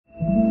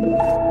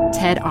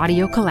TED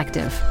Audio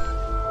Collective.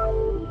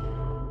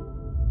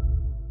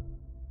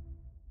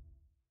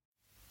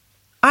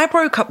 I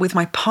broke up with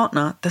my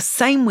partner the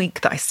same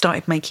week that I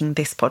started making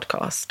this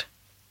podcast.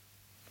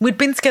 We'd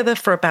been together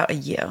for about a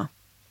year.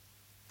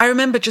 I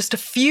remember just a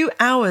few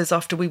hours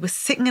after we were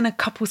sitting in a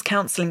couples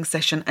counselling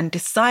session and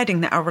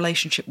deciding that our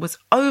relationship was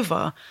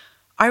over,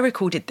 I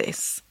recorded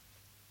this.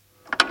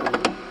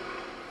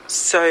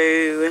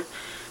 So,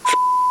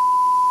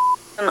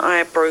 and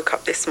I broke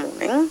up this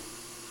morning,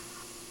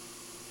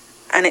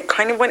 and it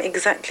kind of went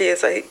exactly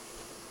as I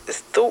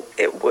thought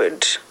it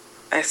would,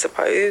 I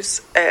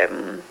suppose.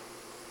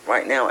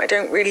 Right now, I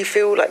don't really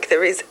feel like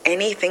there is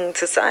anything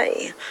to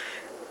say.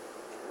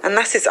 And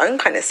that's its own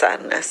kind of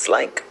sadness.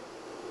 Like,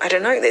 I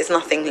don't know, there's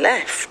nothing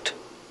left.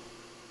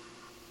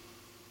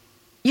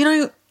 You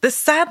know, the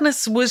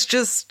sadness was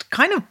just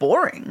kind of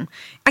boring.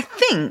 I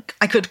think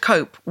I could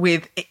cope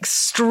with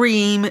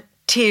extreme,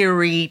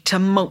 teary,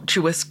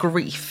 tumultuous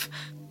grief,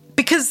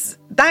 because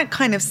that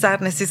kind of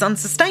sadness is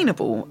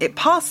unsustainable. It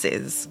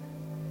passes.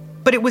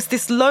 But it was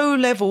this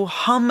low-level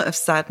hum of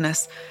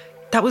sadness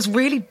that was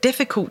really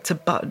difficult to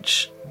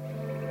budge.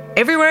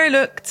 Everywhere I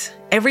looked,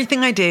 everything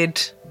I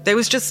did, there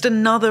was just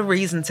another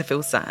reason to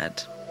feel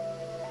sad.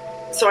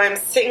 So I'm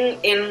sitting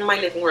in my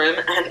living room,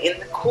 and in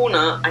the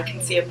corner I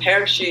can see a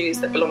pair of shoes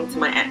that belong to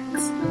my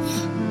ex.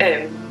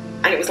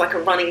 And it was like a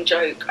running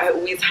joke. I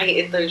always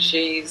hated those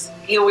shoes.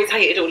 He always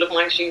hated all of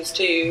my shoes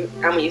too.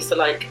 And we used to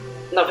like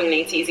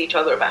lovingly tease each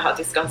other about how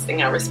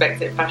disgusting our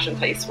respective fashion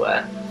tastes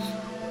were.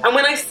 And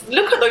when I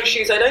look at those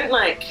shoes, I don't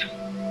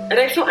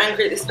feel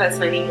angry at this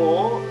person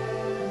anymore,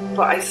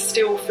 but I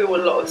still feel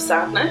a lot of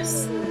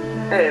sadness.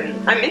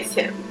 I miss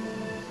him.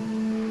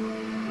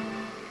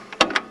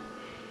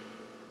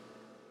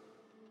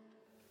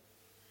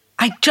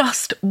 I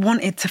just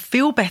wanted to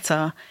feel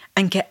better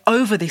and get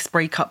over this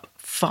breakup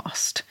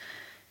fast.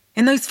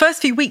 In those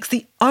first few weeks,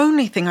 the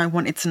only thing I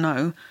wanted to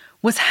know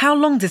was how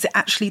long does it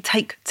actually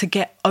take to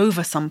get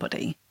over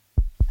somebody?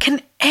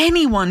 Can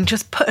anyone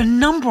just put a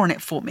number on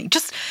it for me?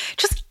 Just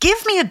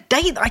give me a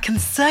date that I can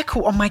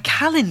circle on my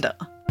calendar.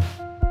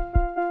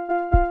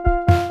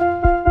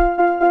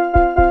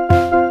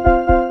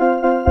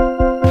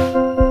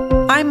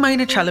 I'm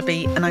Mona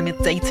Chalabi, and I'm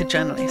a data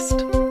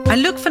journalist. I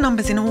look for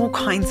numbers in all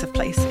kinds of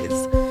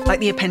places, like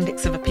the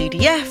appendix of a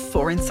PDF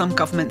or in some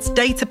government's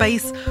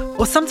database,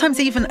 or sometimes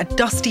even a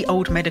dusty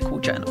old medical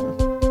journal.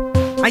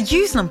 I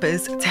use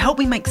numbers to help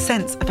me make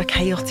sense of a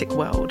chaotic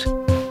world.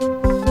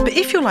 But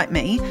if you're like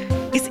me,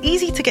 it's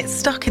easy to get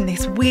stuck in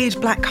this weird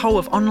black hole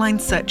of online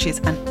searches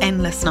and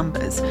endless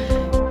numbers.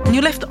 And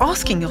you're left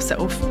asking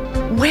yourself,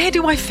 where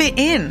do I fit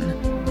in?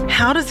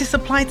 How does this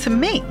apply to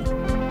me?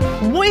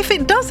 What if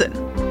it doesn't?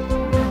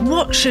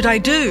 What should I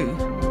do?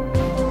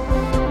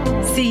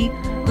 See,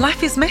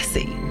 life is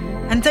messy,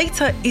 and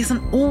data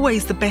isn't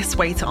always the best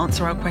way to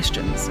answer our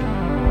questions.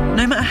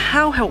 No matter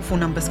how helpful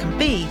numbers can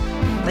be,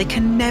 they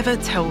can never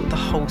tell the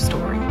whole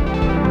story.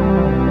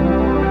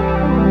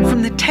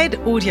 From the TED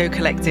Audio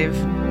Collective,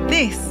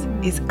 this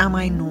is Am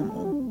I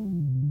Normal?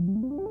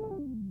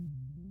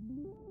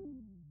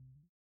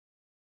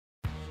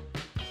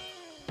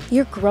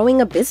 You're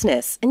growing a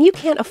business, and you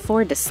can't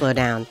afford to slow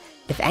down.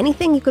 If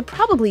anything, you could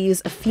probably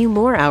use a few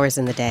more hours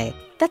in the day.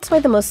 That's why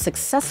the most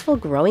successful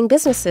growing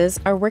businesses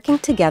are working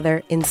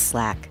together in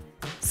Slack.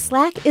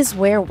 Slack is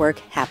where work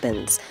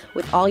happens,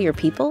 with all your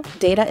people,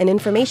 data, and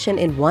information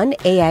in one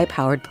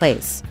AI-powered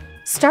place.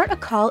 Start a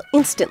call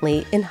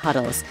instantly in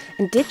huddles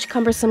and ditch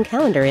cumbersome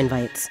calendar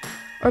invites.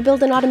 Or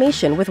build an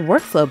automation with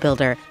Workflow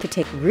Builder to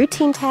take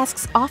routine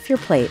tasks off your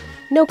plate,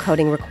 no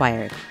coding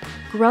required.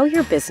 Grow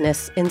your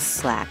business in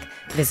Slack.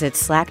 Visit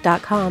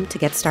slack.com to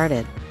get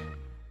started.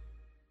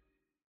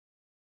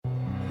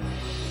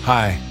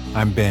 Hi,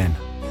 I'm Ben.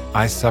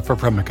 I suffer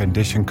from a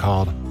condition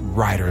called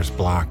writer's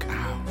block.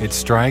 It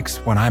strikes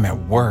when I'm at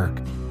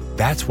work.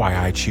 That's why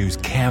I choose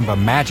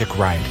Canva Magic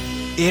Write.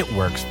 It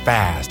works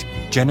fast,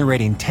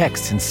 generating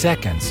text in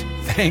seconds,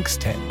 thanks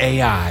to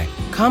AI.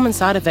 Common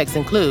side effects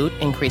include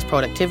increased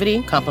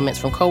productivity, compliments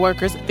from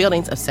coworkers,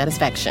 feelings of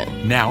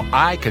satisfaction. Now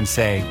I can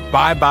say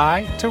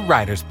bye-bye to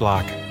writer's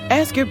block.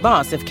 Ask your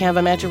boss if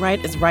Canva Magic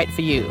Write is right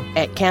for you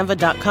at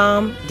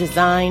canva.com,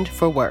 designed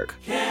for work.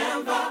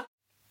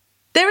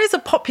 There is a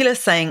popular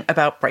saying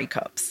about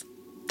breakups,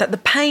 that the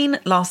pain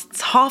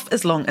lasts half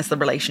as long as the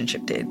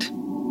relationship did.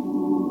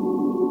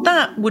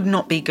 That would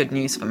not be good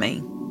news for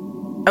me.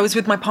 I was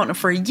with my partner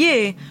for a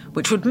year,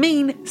 which would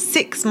mean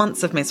 6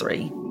 months of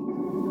misery.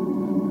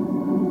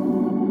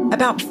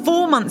 About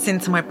 4 months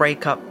into my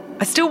breakup,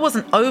 I still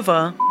wasn't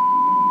over,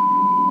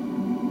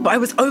 but I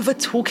was over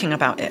talking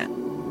about it.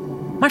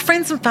 My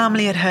friends and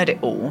family had heard it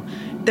all.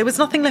 There was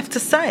nothing left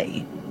to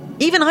say.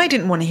 Even I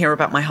didn't want to hear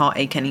about my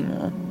heartache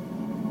anymore.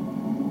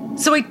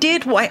 So I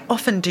did what I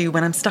often do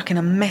when I'm stuck in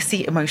a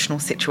messy emotional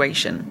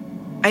situation.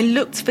 I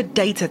looked for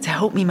data to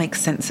help me make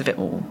sense of it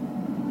all.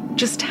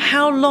 Just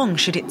how long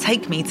should it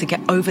take me to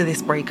get over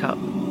this breakup?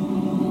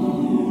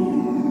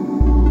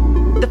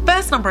 The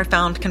first number I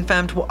found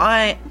confirmed what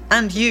I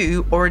and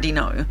you already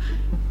know.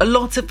 A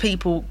lot of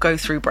people go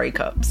through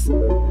breakups.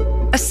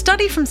 A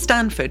study from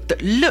Stanford that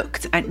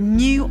looked at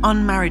new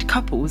unmarried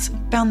couples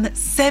found that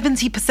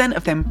 70%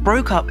 of them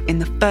broke up in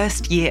the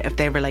first year of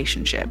their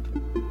relationship.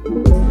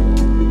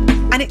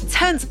 And it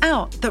turns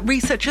out that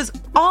researchers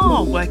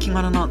are working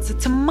on an answer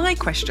to my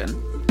question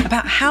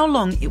about how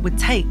long it would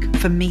take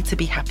for me to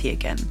be happy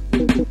again.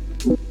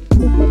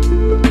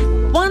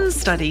 One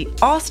study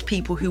asked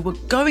people who were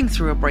going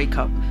through a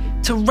breakup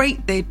to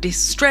rate their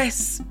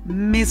distress,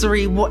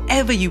 misery,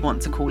 whatever you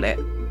want to call it,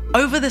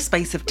 over the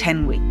space of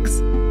 10 weeks.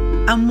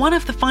 And one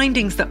of the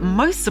findings that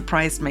most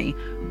surprised me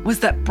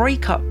was that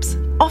breakups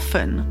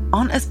often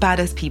aren't as bad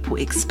as people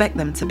expect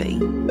them to be.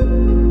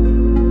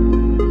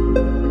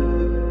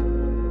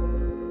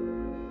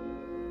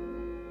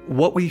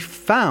 What we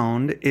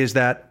found is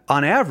that,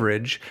 on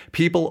average,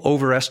 people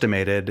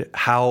overestimated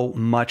how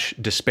much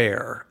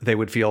despair they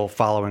would feel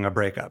following a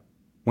breakup.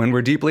 When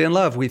we're deeply in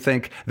love, we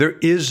think there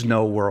is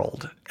no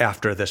world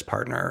after this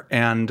partner.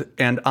 And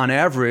on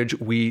average,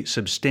 we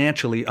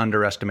substantially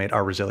underestimate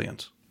our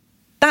resilience.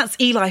 That's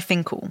Eli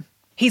Finkel.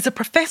 He's a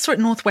professor at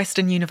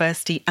Northwestern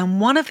University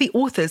and one of the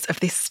authors of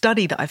this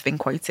study that I've been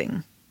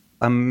quoting.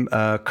 I'm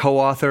a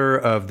co-author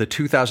of the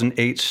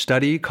 2008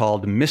 study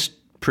called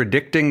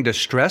Mispredicting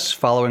Distress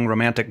Following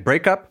Romantic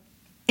Breakup.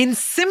 In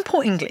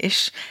simple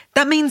English,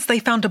 that means they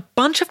found a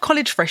bunch of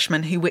college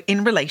freshmen who were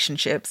in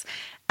relationships,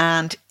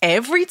 and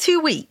every 2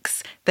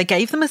 weeks, they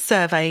gave them a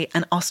survey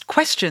and asked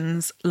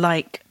questions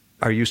like,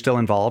 are you still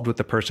involved with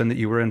the person that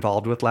you were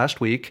involved with last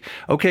week?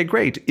 Okay,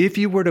 great. If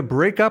you were to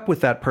break up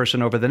with that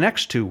person over the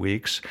next 2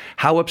 weeks,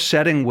 how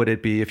upsetting would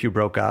it be if you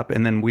broke up?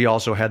 And then we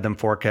also had them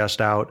forecast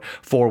out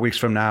 4 weeks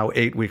from now,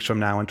 8 weeks from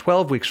now, and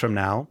 12 weeks from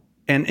now.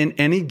 And in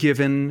any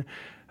given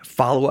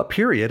follow-up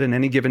period, in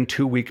any given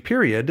 2-week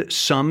period,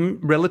 some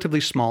relatively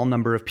small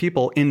number of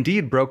people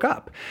indeed broke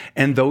up.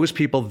 And those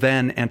people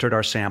then entered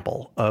our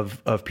sample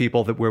of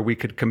people where we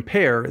could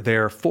compare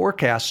their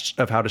forecasts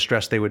of how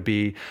distressed they would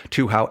be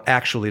to how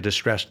actually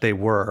distressed they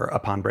were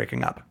upon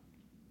breaking up.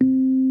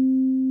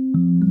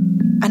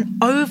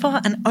 And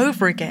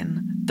over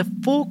again, the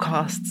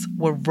forecasts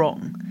were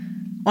wrong.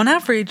 On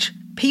average,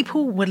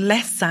 people were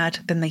less sad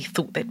than they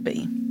thought they'd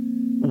be.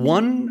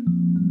 One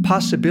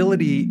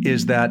possibility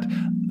is that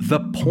the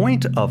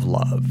point of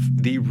love,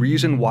 the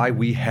reason why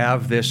we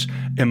have this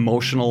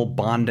emotional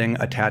bonding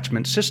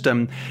attachment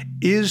system,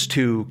 is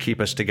to keep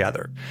us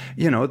together.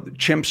 You know,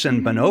 chimps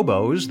and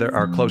bonobos, they're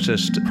our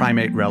closest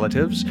primate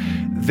relatives.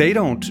 They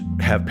don't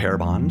have pair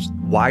bonds.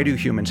 Why do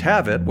humans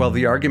have it? Well,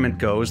 the argument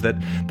goes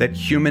that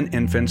human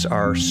infants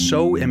are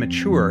so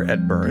immature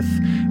at birth,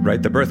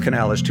 right? The birth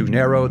canal is too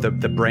narrow, the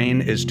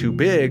brain is too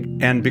big,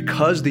 and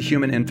because the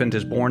human infant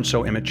is born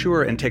so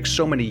immature and takes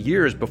so many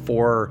years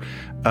before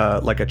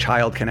like a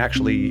child can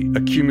actually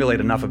accumulate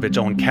enough of its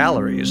own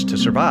calories to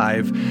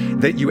survive,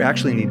 that you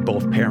actually need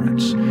both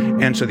parents.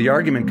 And so the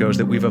argument goes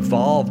that we've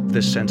evolved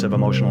this sense of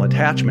emotional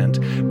attachment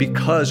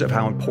because of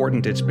how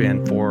important it's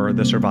been for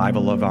the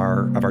survival of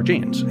our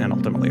genes and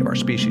ultimately of our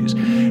species.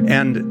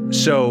 And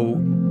so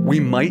we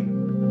might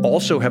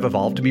also have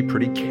evolved to be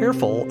pretty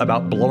careful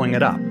about blowing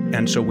it up.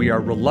 And so we are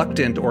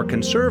reluctant or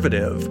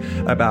conservative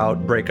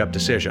about breakup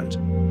decisions.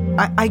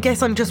 I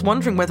guess I'm just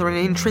wondering whether an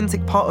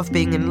intrinsic part of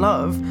being in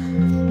love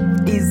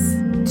is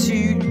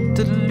to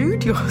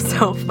delude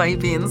yourself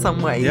maybe in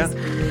some ways. Yeah.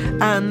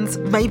 And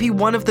maybe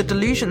one of the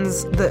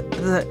delusions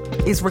that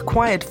is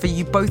required for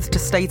you both to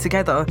stay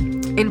together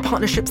in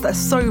partnerships that are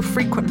so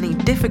frequently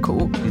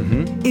difficult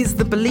is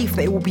the belief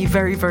that it will be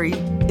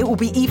it will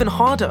be even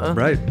harder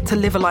to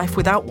live a life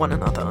without one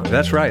another.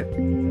 That's right.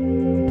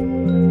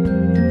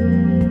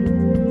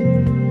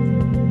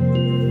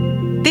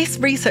 This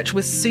research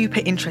was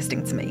super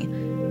interesting to me,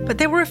 but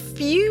there were a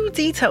few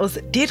details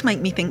that did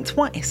make me think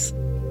twice.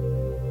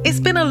 It's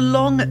been a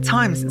long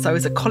time since I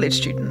was a college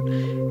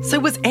student, so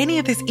was any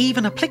of this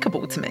even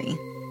applicable to me?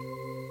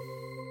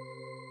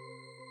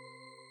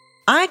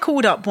 I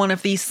called up one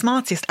of the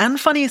smartest and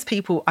funniest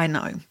people I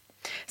know,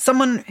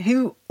 someone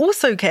who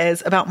also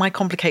cares about my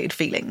complicated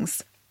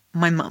feelings,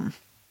 my mum.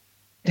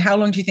 How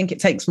long do you think it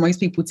takes for most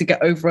people to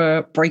get over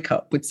a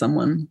breakup with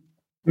someone?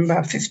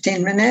 About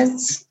 15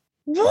 minutes.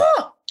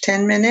 What?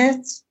 10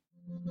 minutes.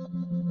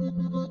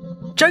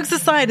 Jokes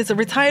aside, as a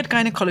retired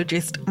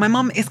gynecologist, my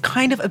mum is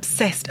kind of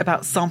obsessed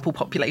about sample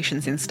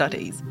populations in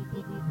studies.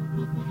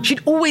 She'd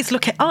always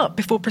look it up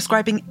before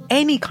prescribing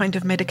any kind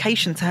of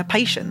medication to her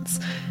patients.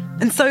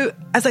 And so,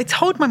 as I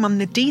told my mum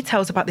the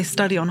details about this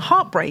study on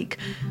heartbreak,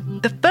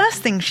 the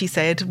first thing she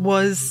said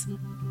was,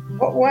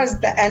 What was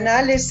the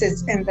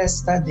analysis in the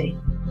study?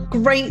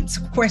 Great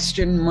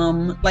question,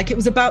 Mum. Like, it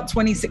was about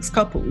 26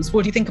 couples.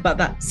 What do you think about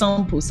that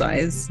sample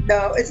size?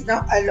 No, it's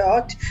not a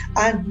lot.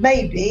 And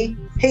maybe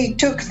he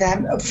took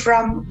them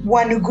from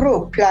one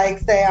group, like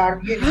they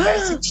are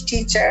university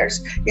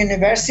teachers,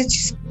 university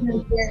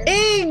students.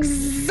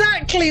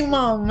 Exactly,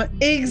 Mum.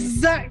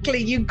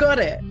 Exactly. You got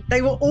it.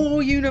 They were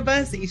all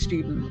university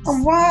students.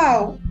 Oh,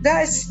 wow,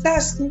 that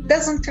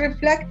doesn't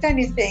reflect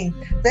anything.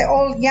 They're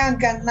all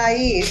young and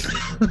naive,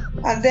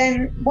 and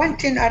then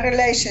went in a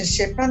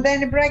relationship and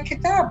then break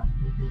it up.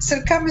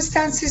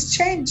 Circumstances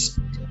changed.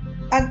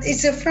 And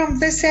it's from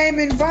the same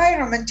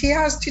environment. He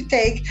has to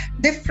take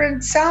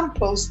different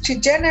samples to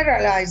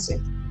generalize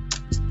it.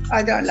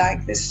 I don't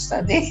like this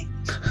study.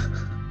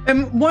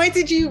 Why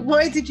did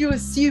you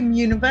assume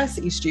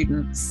university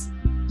students?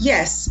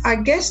 Yes, I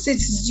guess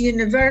it's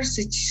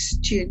university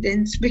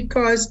students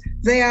because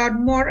they are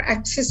more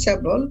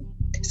accessible,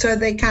 so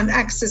they can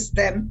access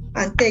them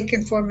and take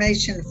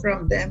information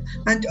from them.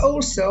 And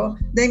also,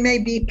 they may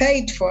be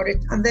paid for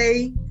it, and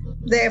they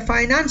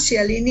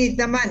financially need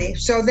the money,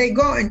 so they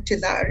go into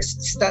that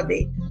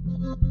study.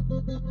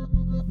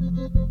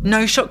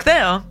 No shock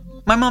there.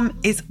 My mum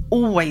is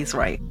always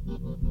right.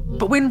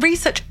 But when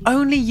research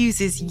only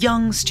uses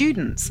young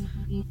students,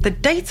 the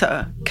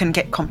data can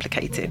get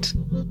complicated.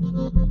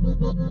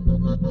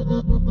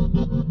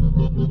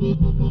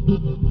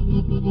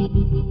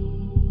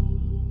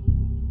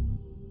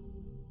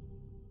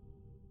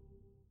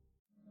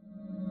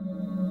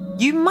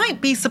 You might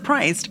be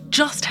surprised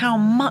just how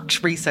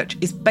much research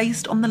is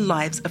based on the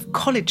lives of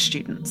college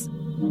students.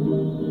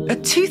 A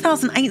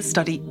 2008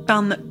 study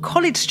found that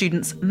college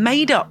students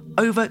made up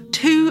over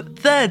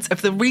 2/3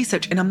 of the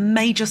research in a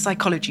major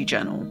psychology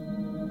journal.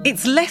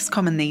 It's less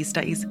common these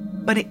days,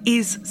 but it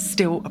is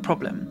still a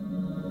problem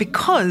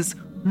because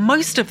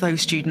most of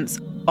those students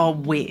are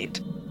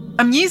weird.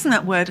 I'm using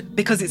that word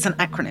because it's an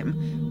acronym.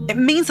 It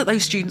means that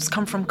those students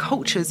come from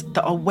cultures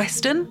that are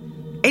Western,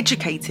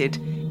 educated,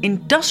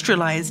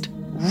 industrialised,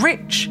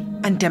 rich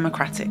and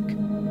democratic.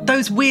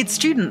 Those weird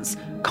students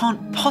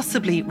can't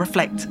possibly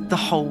reflect the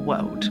whole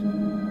world.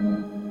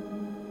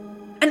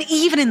 And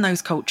even in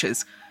those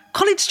cultures,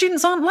 college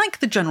students aren't like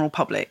the general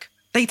public.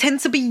 They tend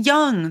to be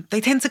young,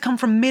 they tend to come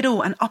from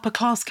middle and upper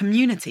class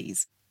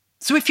communities.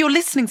 So if you're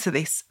listening to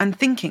this and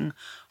thinking,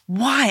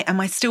 why am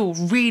I still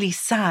really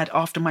sad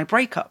after my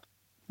breakup?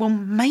 Well,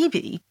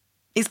 maybe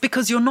it's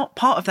because you're not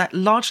part of that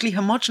largely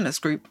homogenous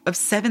group of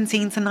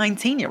 17 to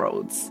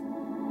 19-year-olds.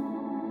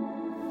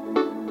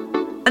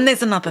 And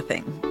there's another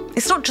thing.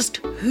 It's not just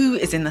who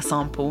is in the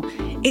sample,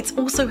 it's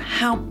also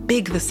how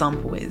big the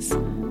sample is.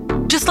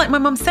 Just like my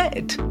mum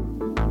said.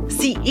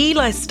 See,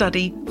 Eli's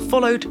study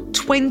followed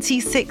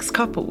 26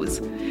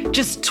 couples,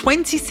 just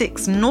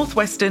 26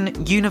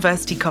 Northwestern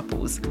university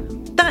couples.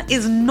 That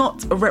is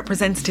not a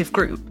representative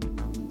group.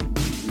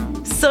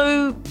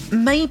 So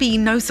maybe,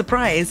 no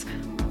surprise,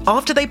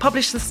 after they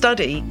published the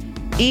study,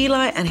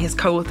 Eli and his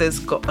co-authors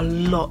got a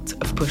lot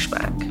of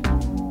pushback.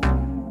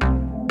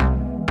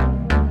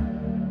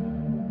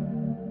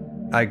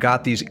 I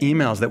got these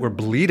emails that were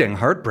bleeding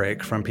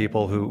heartbreak from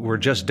people who were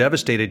just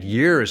devastated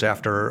years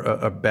after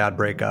a bad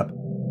breakup.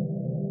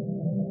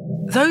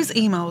 Those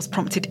emails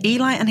prompted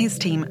Eli and his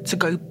team to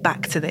go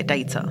back to their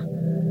data.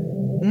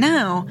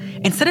 Now,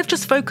 instead of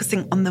just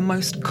focusing on the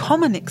most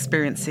common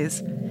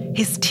experiences,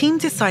 his team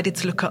decided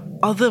to look at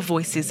other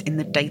voices in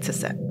the data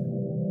set.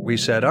 We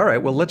said, all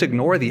right, well, let's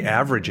ignore the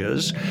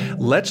averages.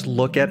 Let's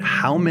look at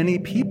how many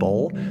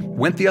people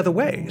went the other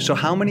way. So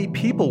how many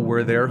people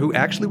were there who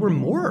actually were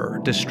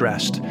more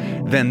distressed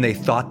than they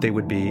thought they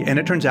would be? And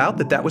it turns out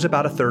that that was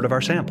about 1/3 of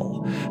our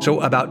sample. So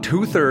about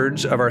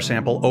 2/3 of our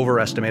sample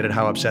overestimated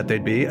how upset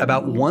they'd be.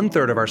 About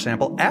 1/3 of our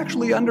sample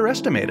actually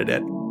underestimated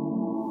it.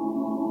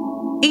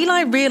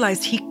 Eli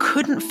realised he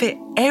couldn't fit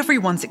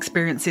everyone's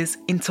experiences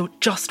into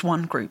just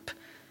one group.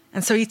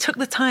 And so he took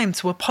the time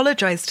to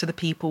apologise to the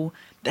people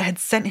that had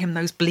sent him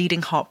those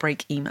bleeding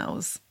heartbreak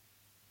emails.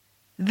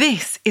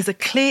 This is a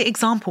clear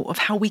example of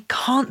how we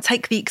can't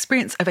take the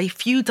experience of a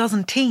few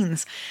dozen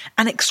teens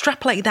and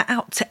extrapolate that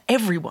out to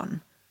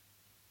everyone.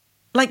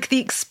 Like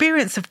the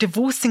experience of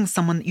divorcing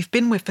someone that you've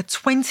been with for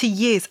 20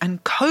 years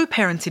and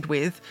co-parented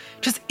with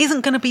just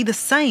isn't going to be the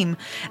same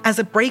as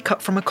a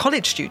breakup from a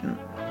college student.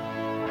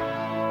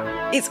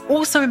 It's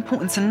also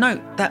important to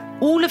note that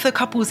all of the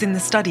couples in the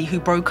study who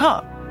broke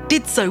up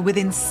did so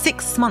within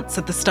 6 months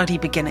of the study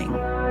beginning.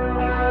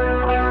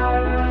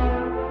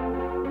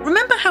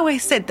 Remember how I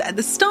said that at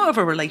the start of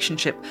a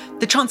relationship,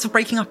 the chance of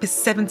breaking up is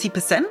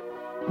 70%?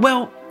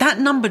 Well, that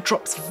number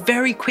drops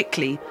very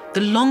quickly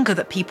the longer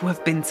that people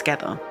have been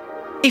together.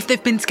 If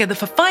they've been together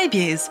for 5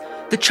 years,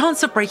 the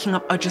chance of breaking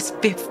up are just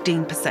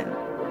 15%.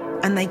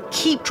 And they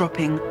keep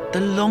dropping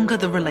the longer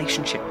the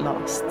relationship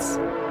lasts.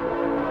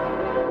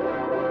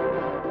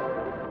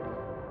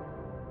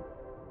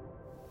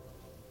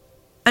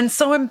 And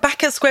so I'm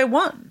back at square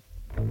one.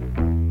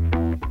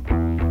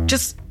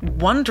 Just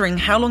wondering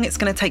how long it's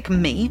going to take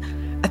me,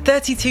 a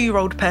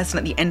 32-year-old person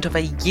at the end of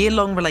a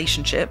year-long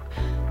relationship,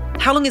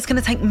 how long it's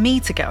going to take me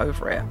to get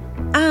over it,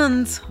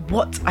 and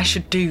what I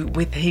should do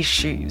with his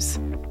shoes.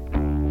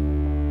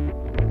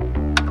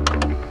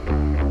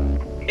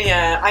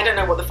 Yeah, I don't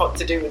know what the fuck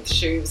to do with the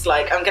shoes.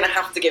 Like, I'm going to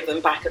have to give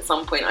them back at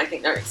some point. I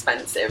think they're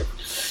expensive.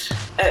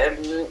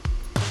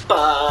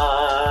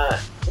 But,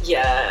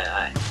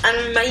 yeah.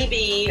 And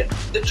maybe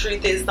the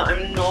truth is that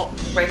I'm not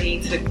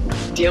ready to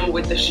deal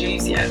with the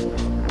shoes yet.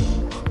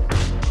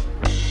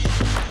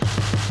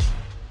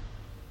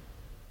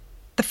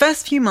 The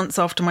first few months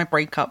after my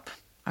breakup,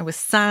 I was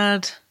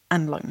sad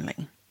and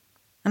lonely.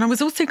 And I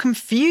was also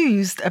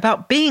confused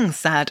about being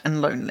sad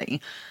and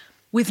lonely.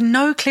 With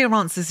no clear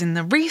answers in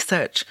the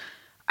research,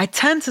 I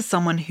turned to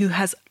someone who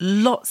has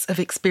lots of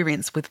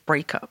experience with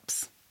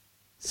breakups.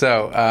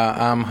 So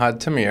I'm Had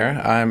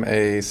Tamir. I'm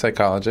a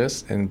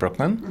psychologist in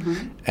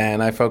Brooklyn,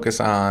 and I focus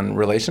on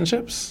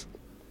relationships.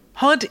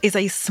 Had is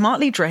a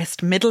smartly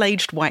dressed,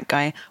 middle-aged white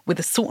guy with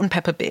a salt and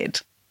pepper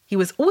beard. He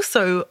was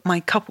also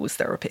my couples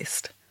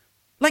therapist.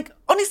 Like,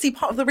 honestly,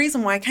 part of the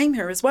reason why I came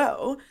here as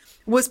well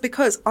was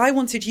because I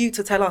wanted you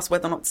to tell us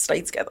whether or not to stay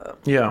together.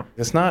 Yeah.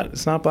 It's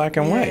not black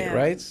and white,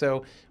 right?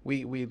 So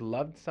we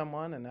loved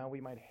someone and now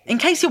we might hate. In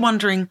case you're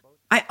wondering,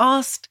 I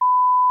asked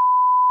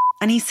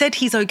and he said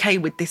he's okay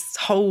with this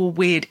whole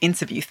weird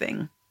interview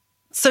thing.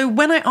 So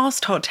when I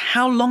asked Had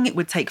how long it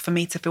would take for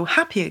me to feel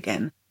happy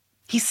again,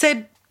 he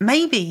said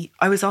maybe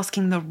I was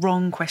asking the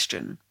wrong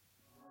question.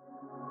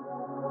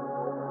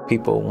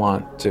 People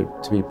want to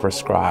be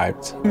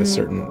prescribed a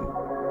certain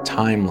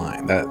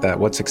timeline that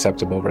what's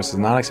acceptable versus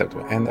not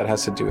acceptable, and that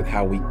has to do with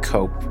how we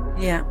cope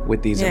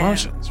with these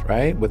emotions,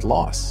 right? With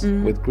loss,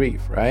 with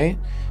grief, right?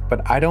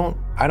 But I don't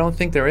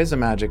think there is a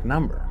magic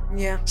number.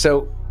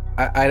 So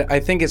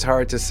I think it's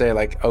hard to say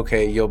like,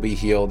 okay, you'll be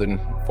healed in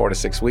 4 to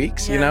 6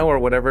 weeks, you know, or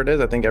whatever it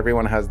is. I think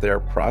everyone has their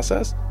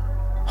process.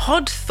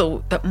 Had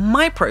thought that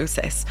my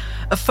process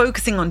of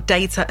focusing on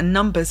data and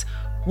numbers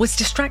was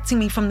distracting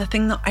me from the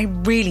thing that I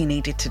really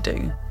needed to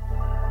do: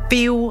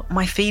 feel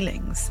my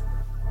feelings.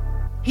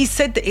 He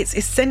said that it's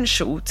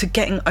essential to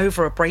getting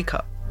over a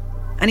breakup.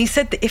 And he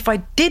said that if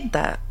I did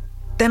that,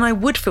 then I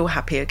would feel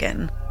happy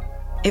again,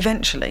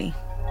 eventually.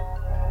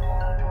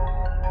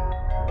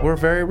 We're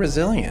very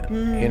resilient,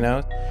 you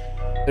know?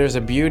 There's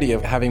a beauty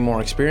of having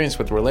more experience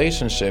with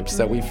relationships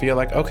that we feel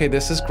like, okay,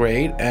 this is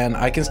great, and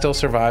I can still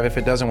survive if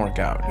it doesn't work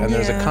out. And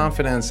there's a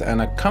confidence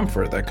and a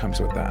comfort that comes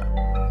with that.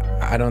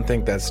 I don't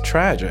think that's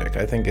tragic.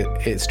 I think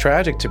it's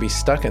tragic to be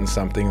stuck in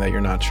something that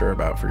you're not sure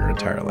about for your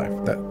entire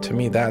life. That, to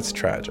me, that's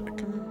tragic.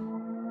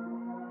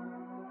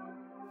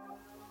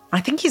 I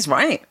think he's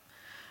right.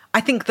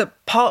 I think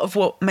that part of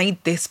what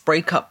made this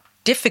breakup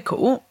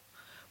difficult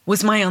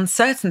was my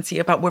uncertainty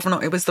about whether or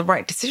not it was the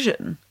right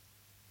decision.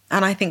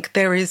 And I think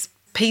there is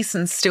peace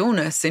and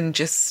stillness in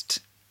just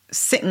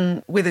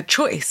sitting with a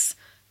choice,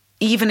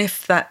 even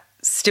if that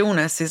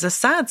stillness is a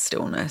sad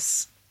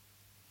stillness.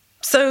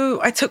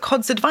 So I took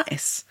Had's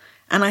advice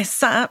and I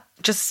sat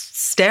just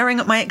staring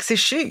at my ex's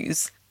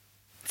shoes,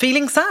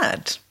 feeling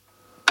sad.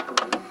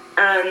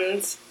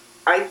 And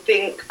I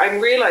think I'm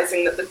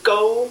realising that the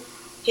goal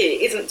here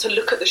isn't to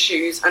look at the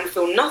shoes and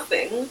feel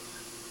nothing.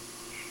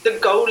 The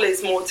goal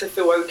is more to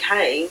feel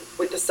okay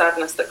with the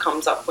sadness that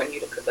comes up when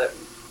you look at them.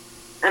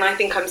 And I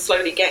think I'm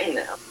slowly getting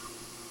there.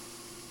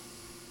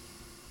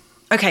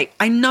 Okay,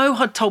 I know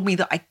Had told me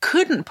that I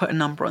couldn't put a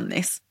number on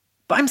this,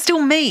 but I'm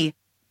still me.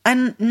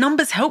 And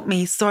numbers help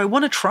me, so I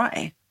want to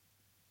try.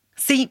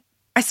 See,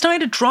 I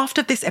started a draft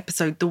of this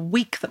episode the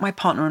week that my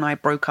partner and I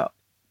broke up.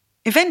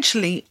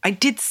 Eventually, I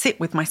did sit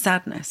with my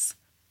sadness.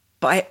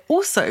 But I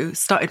also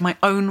started my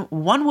own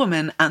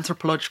one-woman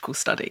anthropological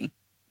study.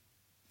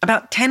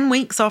 About 10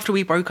 weeks after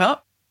we broke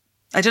up,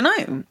 I don't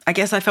know, I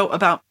guess I felt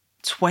about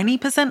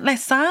 20%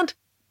 less sad.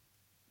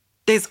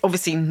 There's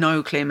obviously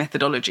no clear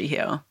methodology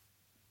here.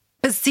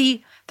 But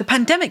see, the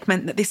pandemic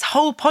meant that this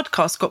whole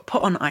podcast got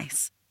put on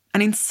ice.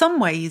 And in some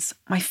ways,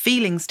 my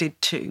feelings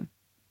did too.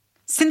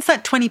 Since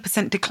that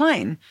 20%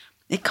 decline,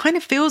 it kind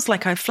of feels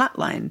like I've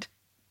flatlined.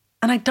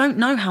 And I don't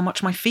know how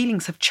much my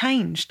feelings have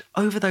changed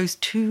over those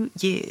 2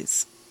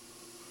 years.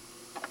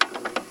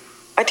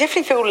 I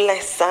definitely feel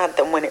less sad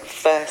than when it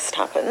first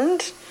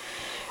happened.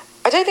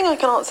 I don't think I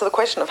can answer the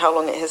question of how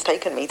long it has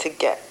taken me to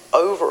get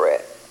over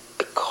it,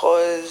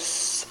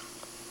 because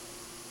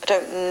I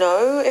don't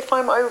know if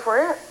I'm over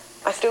it.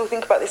 I still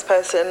think about this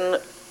person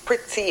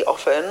pretty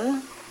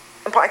often,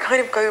 but I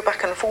kind of go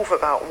back and forth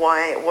about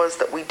why it was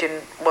that we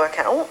didn't work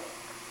out.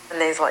 And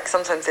there's like,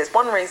 sometimes there's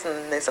one reason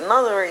and there's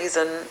another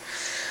reason.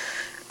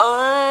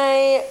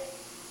 I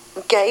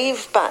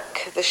gave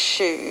back the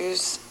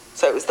shoes,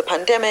 so it was the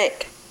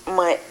pandemic.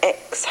 My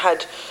ex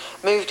had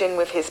moved in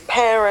with his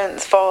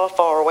parents far,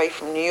 far away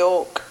from New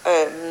York.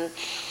 And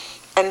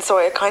so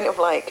I kind of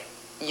like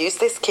used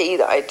this key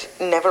that I'd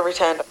never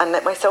returned and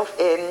let myself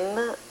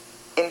into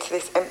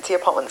this empty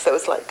apartment. So there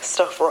was like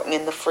stuff rotting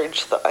in the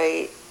fridge that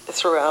I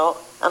threw out,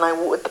 and I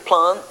watered the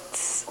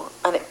plants,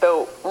 and it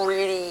felt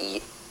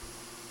really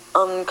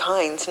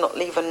unkind to not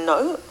leave a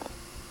note.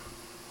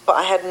 But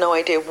I had no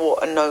idea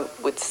what a note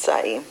would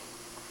say.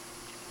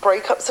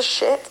 Breakups are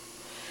shit.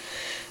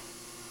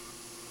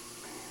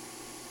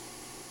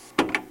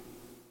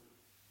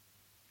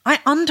 I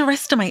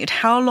underestimated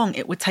how long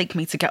it would take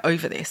me to get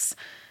over this.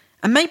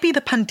 And maybe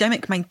the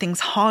pandemic made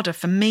things harder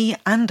for me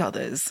and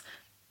others.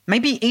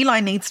 Maybe Eli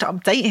needs to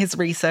update his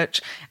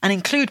research and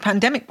include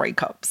pandemic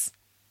breakups.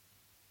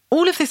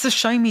 All of this has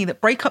shown me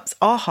that breakups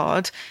are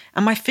hard,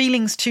 and my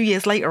feelings 2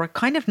 years later are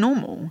kind of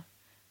normal.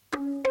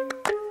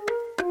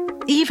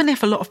 Even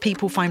if a lot of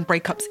people find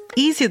breakups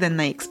easier than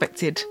they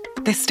expected,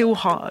 they're still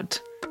hard.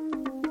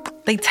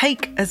 They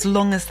take as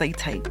long as they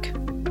take.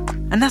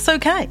 And that's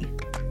okay.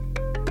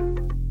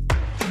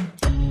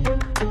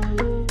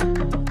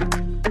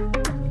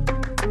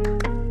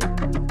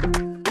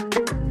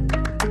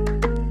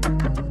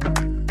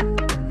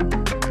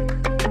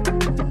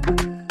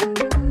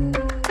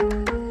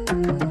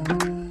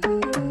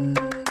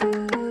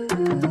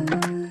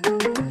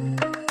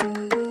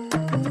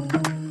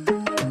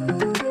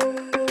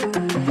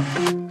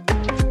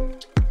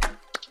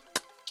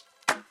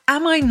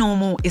 Am I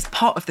Normal is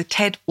part of the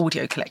TED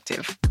Audio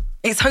Collective.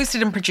 It's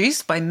hosted and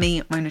produced by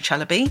me, Mona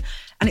Chalabi,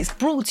 and it's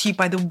brought to you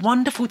by the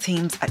wonderful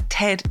teams at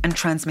TED and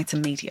Transmitter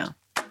Media.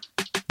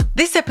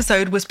 This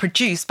episode was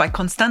produced by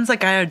Constanza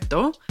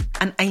Gallardo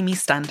and Amy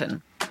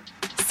Standen.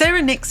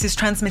 Sarah Nix is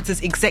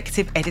Transmitter's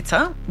executive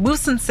editor,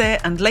 Wilson Sayre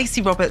and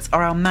Lacey Roberts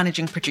are our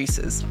managing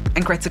producers,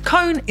 and Greta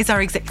Cohn is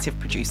our executive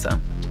producer.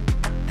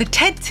 The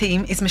TED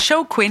team is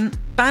Michelle Quinn,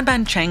 Ban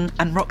Ban Cheng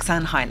and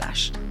Roxanne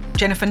Hylash.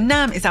 Jennifer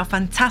Nam is our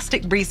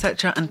fantastic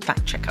researcher and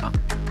fact-checker.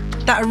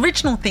 That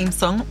original theme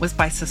song was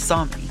by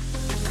Sasami.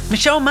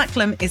 Michelle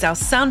Macklem is our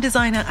sound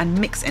designer and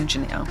mix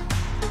engineer.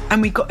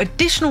 And we got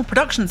additional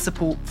production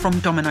support from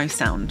Domino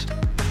Sound.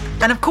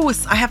 And of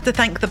course, I have to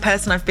thank the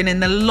person I've been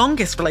in the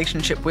longest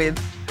relationship with,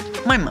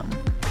 my mum.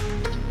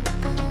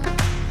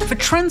 For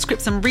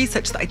transcripts and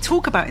research that I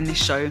talk about in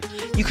this show,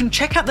 you can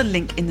check out the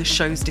link in the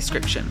show's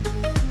description.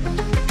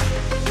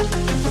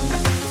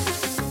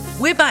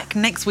 We're back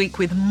next week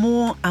with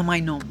more Am I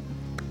Normal?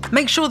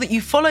 Make sure that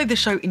you follow the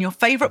show in your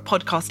favourite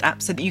podcast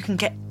app so that you can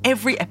get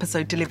every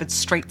episode delivered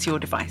straight to your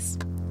device.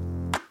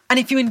 And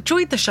if you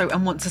enjoyed the show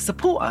and want to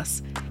support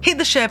us, hit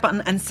the share button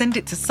and send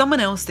it to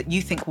someone else that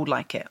you think will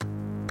like it.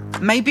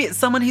 Maybe it's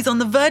someone who's on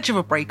the verge of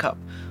a breakup,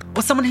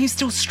 or someone who's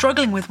still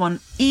struggling with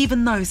one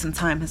even though some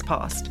time has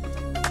passed.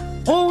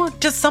 Or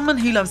just someone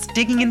who loves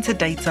digging into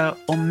data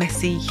or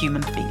messy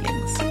human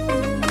feelings.